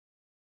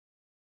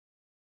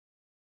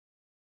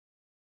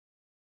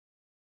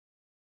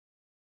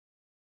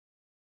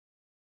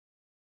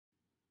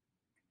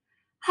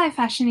Hi,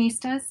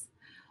 fashionistas.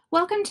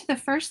 Welcome to the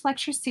first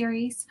lecture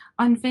series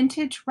on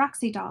vintage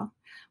Roxy doll,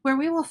 where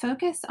we will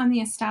focus on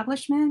the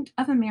establishment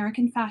of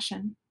American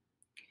fashion.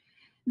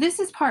 This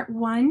is part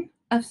 1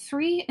 of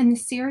 3 in the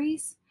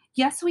series,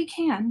 Yes We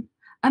Can,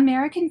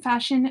 American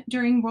Fashion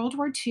During World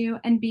War II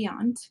and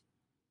Beyond.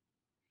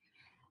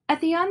 At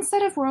the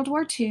onset of World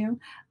War II,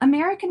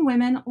 American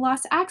women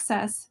lost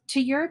access to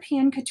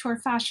European couture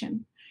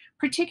fashion,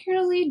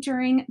 particularly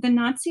during the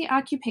Nazi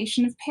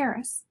occupation of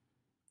Paris.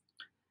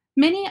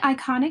 Many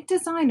iconic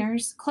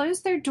designers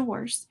closed their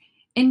doors,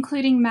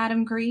 including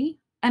Madame Gres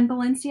and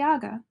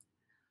Balenciaga,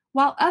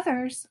 while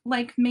others,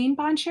 like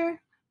Mainbocher,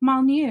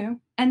 Molyneux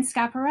and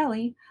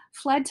Schiaparelli,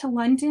 fled to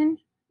London,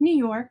 New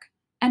York,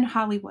 and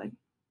Hollywood.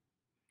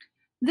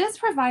 This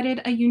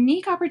provided a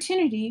unique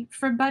opportunity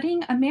for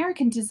budding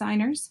American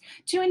designers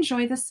to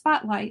enjoy the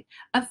spotlight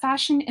of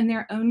fashion in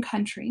their own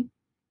country.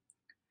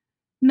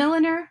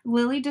 Milliner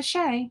Lily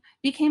Dache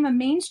became a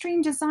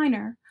mainstream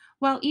designer,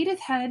 while Edith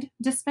Head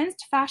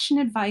dispensed fashion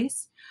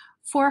advice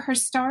for her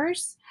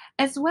stars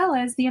as well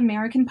as the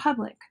American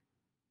public.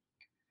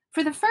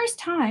 For the first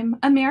time,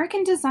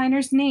 American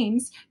designers'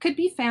 names could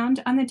be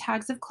found on the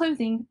tags of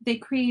clothing they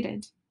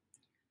created.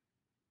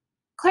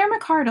 Claire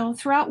McCardell,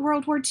 throughout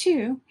World War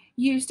II,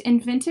 used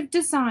inventive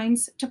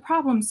designs to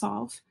problem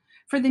solve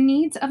for the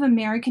needs of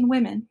American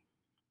women.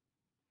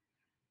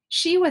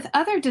 She, with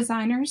other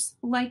designers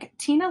like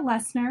Tina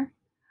Lesner,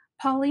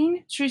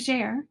 Pauline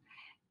Trigere,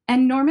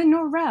 and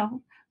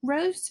Norell,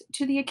 rose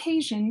to the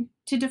occasion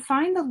to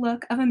define the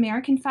look of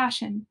American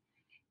fashion,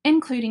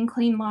 including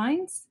clean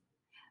lines,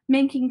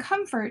 making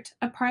comfort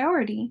a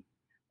priority,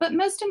 but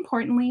most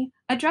importantly,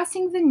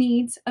 addressing the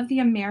needs of the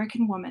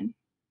American woman.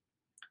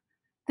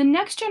 The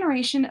next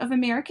generation of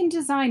American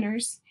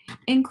designers,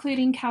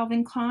 including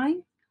Calvin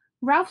Klein,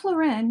 Ralph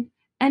Lauren,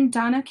 and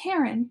Donna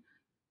Karan,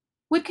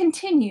 would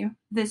continue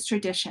this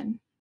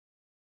tradition.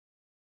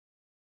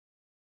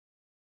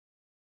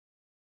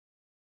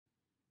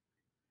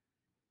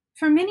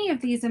 For many of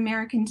these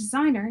American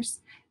designers,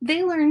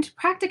 they learned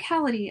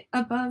practicality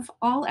above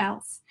all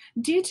else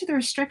due to the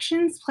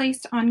restrictions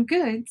placed on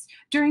goods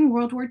during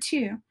World War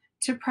II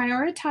to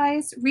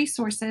prioritize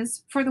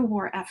resources for the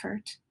war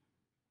effort.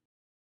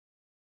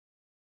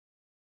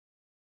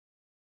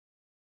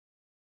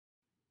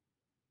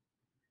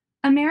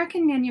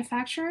 American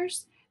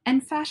manufacturers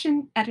and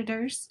fashion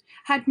editors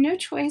had no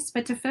choice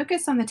but to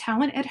focus on the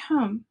talent at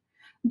home,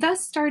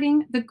 thus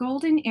starting the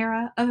golden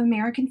era of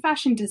American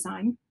fashion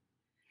design.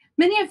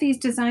 Many of these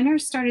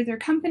designers started their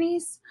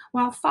companies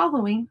while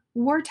following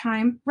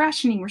wartime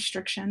rationing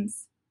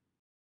restrictions.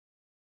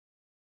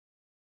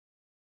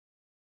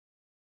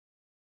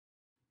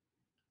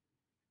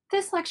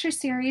 This lecture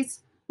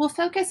series will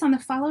focus on the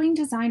following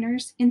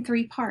designers in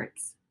 3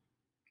 parts.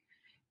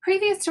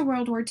 Previous to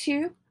World War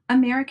II,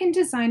 American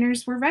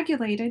designers were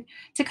regulated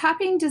to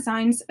copying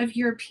designs of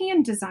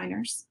European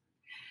designers.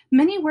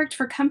 Many worked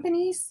for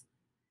companies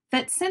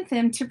that sent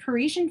them to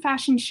Parisian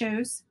fashion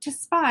shows to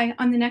spy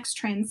on the next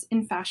trends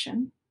in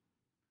fashion.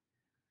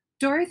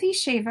 Dorothy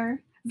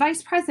Shaver,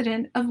 vice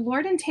president of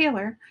Lord &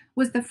 Taylor,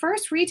 was the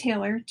first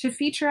retailer to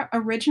feature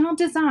original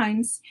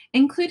designs,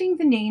 including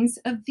the names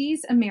of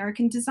these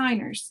American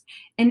designers,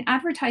 in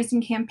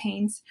advertising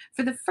campaigns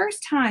for the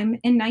first time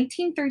in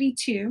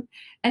 1932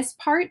 as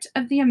part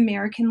of the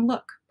American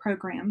Look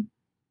program.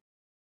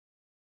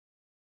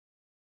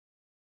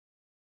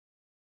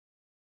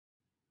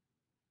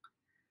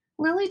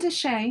 Lily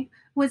Dache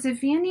was a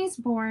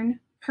Viennese-born,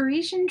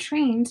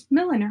 Parisian-trained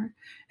milliner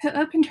who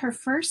opened her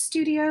first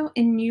studio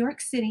in New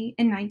York City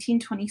in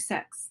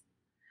 1926.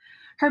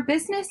 Her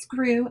business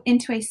grew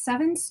into a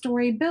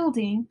 7-story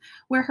building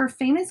where her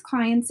famous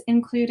clients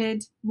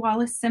included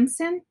Wallis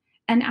Simpson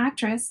and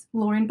actress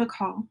Lauren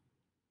Bacall.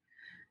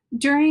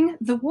 During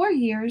the war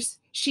years,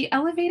 she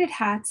elevated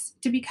hats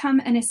to become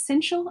an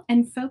essential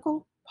and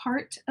focal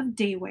part of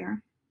day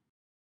wear.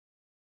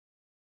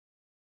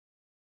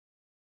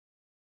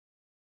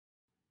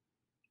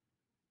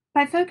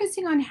 By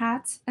focusing on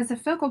hats as a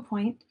focal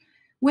point,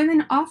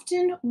 women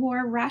often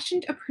wore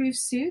rationed-approved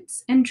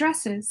suits and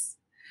dresses,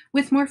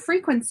 with more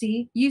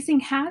frequency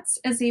using hats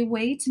as a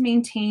way to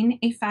maintain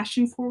a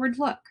fashion-forward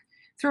look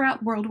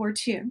throughout World War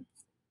II.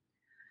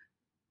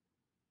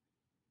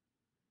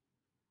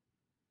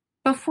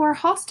 Before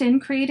Halston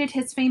created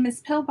his famous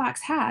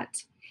pillbox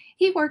hat,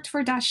 he worked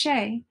for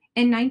Dache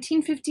in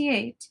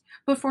 1958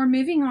 before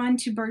moving on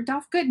to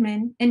Bergdorf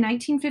Goodman in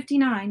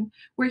 1959,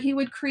 where he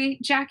would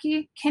create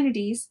Jackie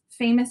Kennedy's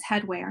famous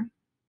headwear.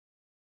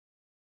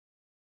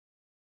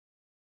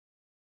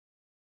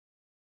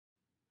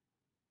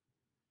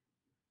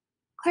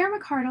 Claire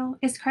McCardell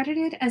is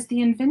credited as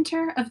the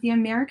inventor of the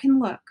American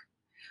look,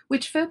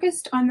 which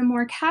focused on the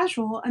more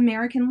casual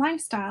American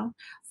lifestyle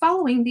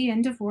following the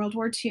end of World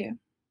War II.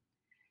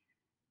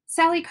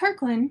 Sally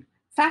Kirkland,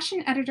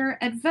 fashion editor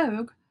at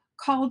Vogue,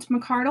 called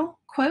McCardell,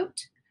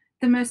 quote,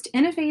 the most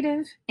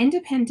innovative,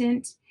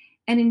 independent,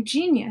 and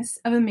ingenious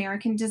of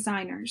American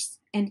designers,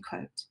 end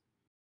quote.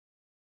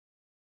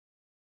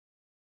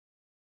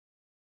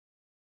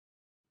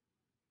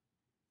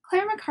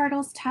 Claire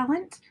McCardell's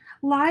talent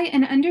lie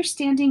in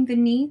understanding the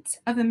needs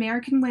of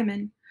American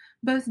women,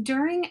 both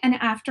during and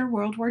after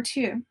World War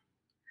II.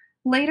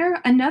 Later,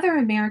 another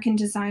American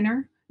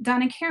designer,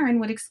 Donna Karan,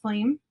 would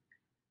exclaim,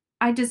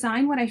 "I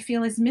design what I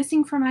feel is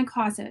missing from my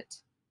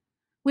closet,"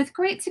 with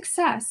great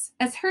success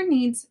as her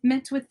needs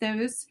met with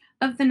those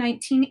of the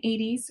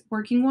 1980s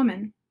working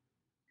woman.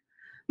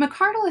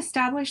 McCardell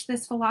established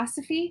this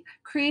philosophy,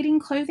 creating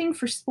clothing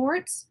for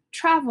sports,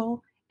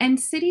 travel, and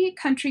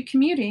city-country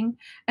commuting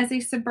as a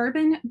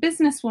suburban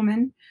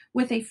businesswoman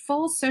with a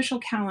full social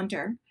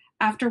calendar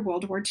after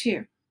World War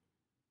II.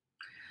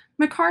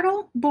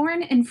 McCardell,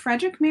 born in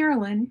Frederick,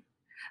 Maryland,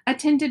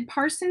 attended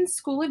Parsons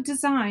School of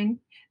Design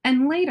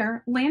and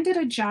later landed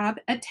a job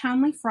at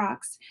Townley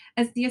Frocks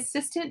as the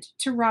assistant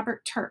to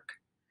Robert Turk.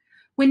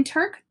 When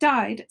Turk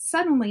died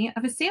suddenly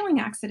of a sailing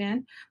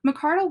accident,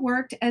 McCardell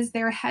worked as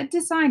their head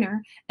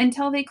designer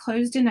until they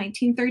closed in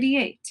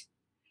 1938.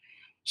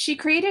 She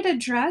created a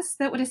dress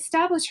that would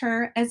establish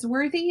her as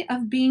worthy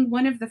of being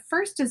one of the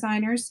first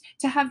designers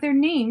to have their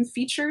name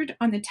featured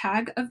on the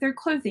tag of their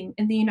clothing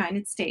in the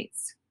United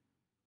States.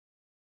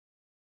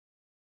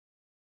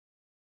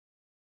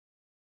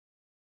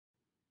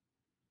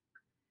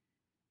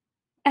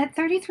 At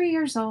 33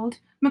 years old,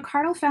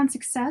 McCardell found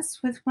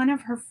success with one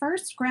of her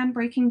first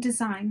groundbreaking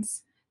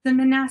designs, the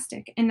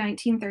monastic in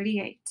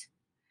 1938.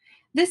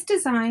 This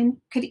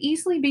design could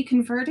easily be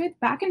converted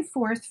back and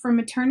forth from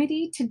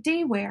maternity to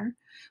day wear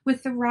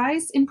with the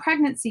rise in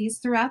pregnancies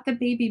throughout the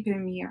baby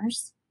boom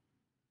years.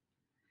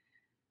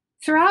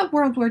 Throughout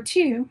World War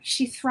II,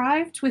 she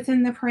thrived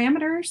within the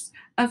parameters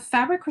of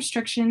fabric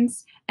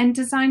restrictions and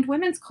designed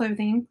women's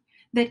clothing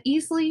that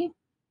easily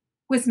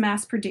was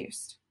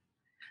mass-produced.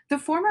 The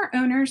former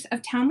owners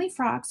of Townley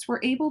Frocks were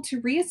able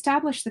to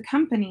re-establish the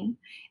company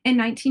in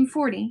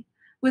 1940,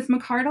 with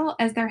McCardell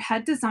as their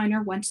head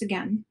designer once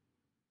again.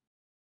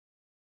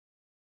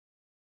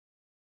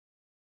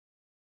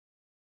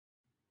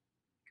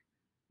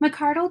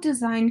 McCardell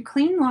designed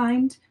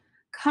clean-lined,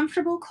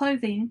 comfortable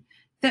clothing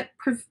that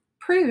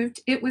proved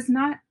it was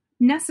not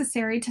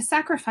necessary to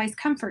sacrifice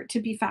comfort to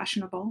be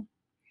fashionable.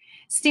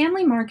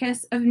 Stanley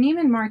Marcus of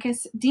Neiman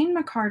Marcus deemed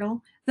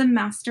McCardell the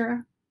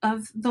master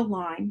of the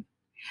line,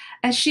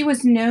 as she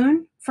was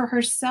known for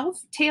her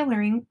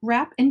self-tailoring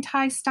wrap and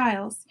tie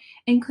styles,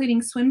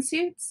 including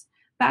swimsuits,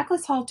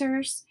 backless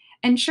halters,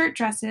 and shirt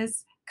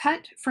dresses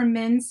cut from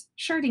men's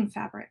shirting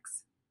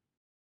fabrics.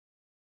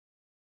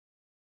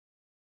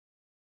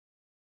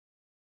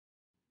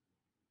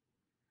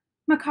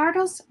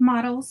 McCardell's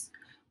models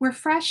were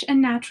fresh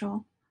and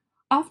natural,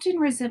 often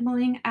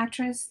resembling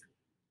actress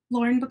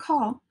Lauren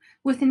Bacall,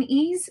 with an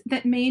ease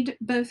that made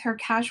both her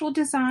casual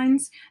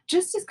designs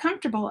just as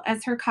comfortable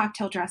as her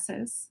cocktail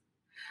dresses.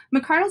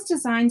 McCardell's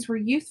designs were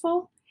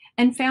youthful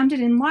and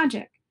founded in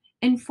logic,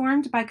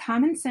 informed by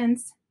common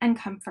sense and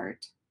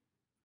comfort.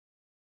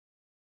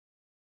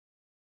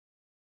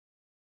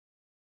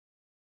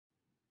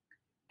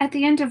 At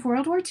the end of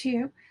World War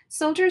II,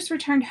 soldiers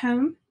returned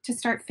home to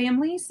start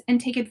families and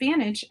take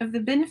advantage of the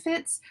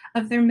benefits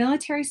of their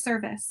military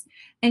service,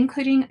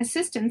 including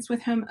assistance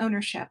with home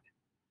ownership.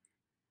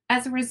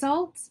 As a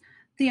result,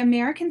 the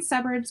American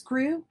suburbs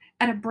grew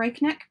at a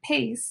breakneck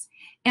pace,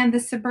 and the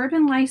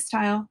suburban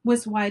lifestyle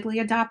was widely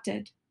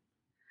adopted.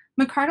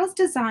 McCardell's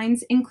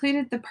designs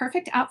included the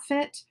perfect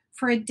outfit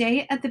for a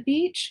day at the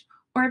beach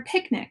or a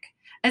picnic,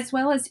 as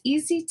well as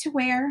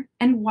easy-to-wear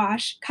and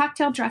wash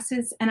cocktail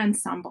dresses and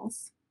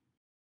ensembles.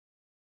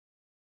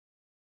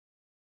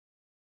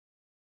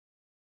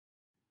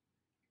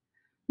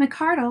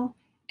 McCardell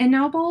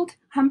ennobled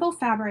humble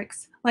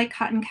fabrics like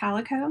cotton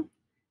calico,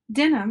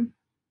 denim,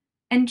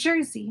 and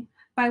jersey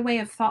by way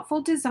of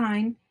thoughtful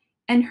design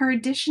and her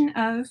addition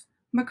of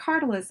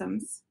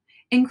McCardellisms,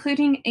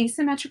 including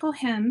asymmetrical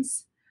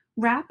hems,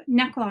 wrap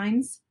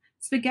necklines,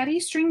 spaghetti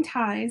string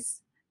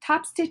ties,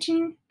 top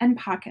stitching, and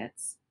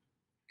pockets.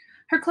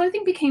 Her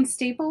clothing became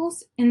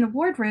staples in the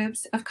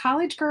wardrobes of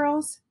college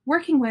girls,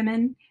 working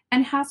women,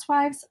 and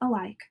housewives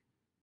alike.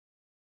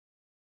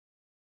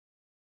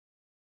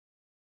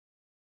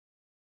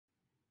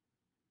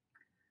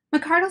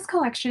 McCardell's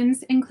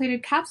collections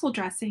included capsule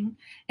dressing,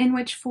 in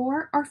which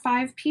 4 or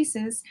 5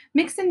 pieces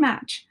mix and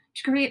match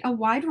to create a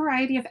wide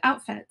variety of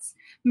outfits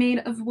made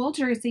of wool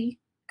jersey,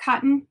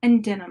 cotton,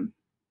 and denim.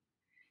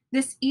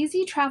 This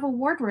easy travel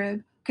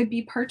wardrobe could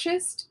be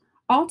purchased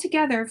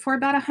altogether for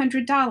about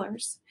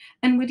 $100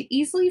 and would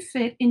easily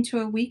fit into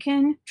a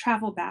weekend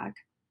travel bag.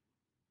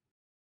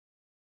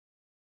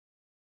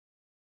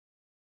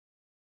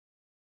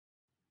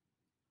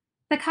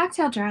 The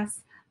cocktail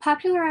dress,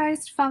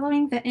 popularized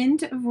following the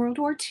end of World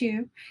War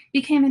II,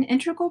 became an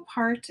integral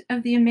part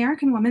of the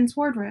American woman's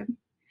wardrobe.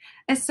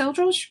 As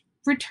soldiers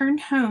returned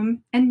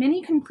home and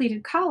many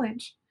completed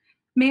college,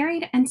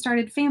 married, and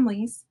started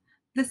families,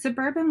 the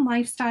suburban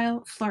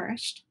lifestyle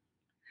flourished.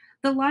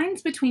 The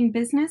lines between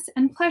business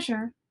and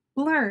pleasure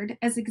blurred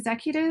as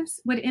executives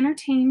would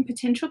entertain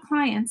potential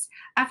clients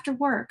after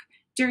work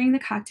during the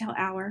cocktail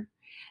hour,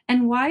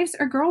 and wives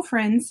or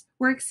girlfriends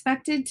were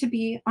expected to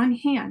be on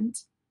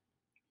hand.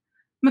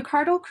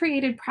 McCardell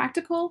created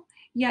practical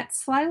yet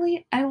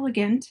slightly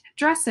elegant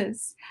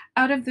dresses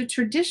out of the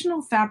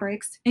traditional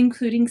fabrics,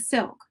 including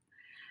silk.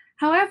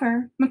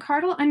 However,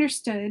 McCardell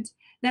understood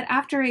that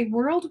after a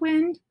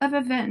whirlwind of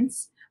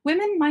events,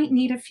 women might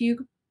need a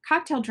few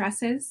cocktail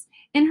dresses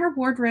in her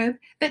wardrobe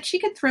that she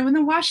could throw in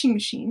the washing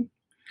machine.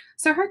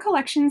 So her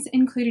collections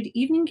included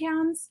evening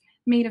gowns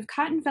made of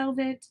cotton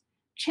velvet,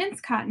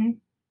 chintz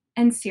cotton,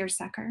 and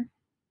seersucker.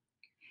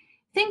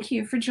 Thank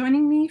you for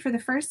joining me for the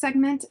first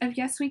segment of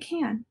Yes We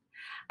Can.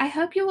 I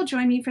hope you will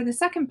join me for the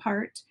second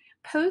part,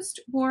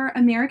 Post-War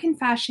American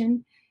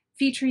Fashion,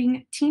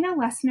 featuring Tina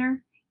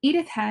Lesner,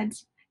 Edith Head,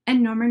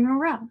 and Norman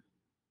Norell.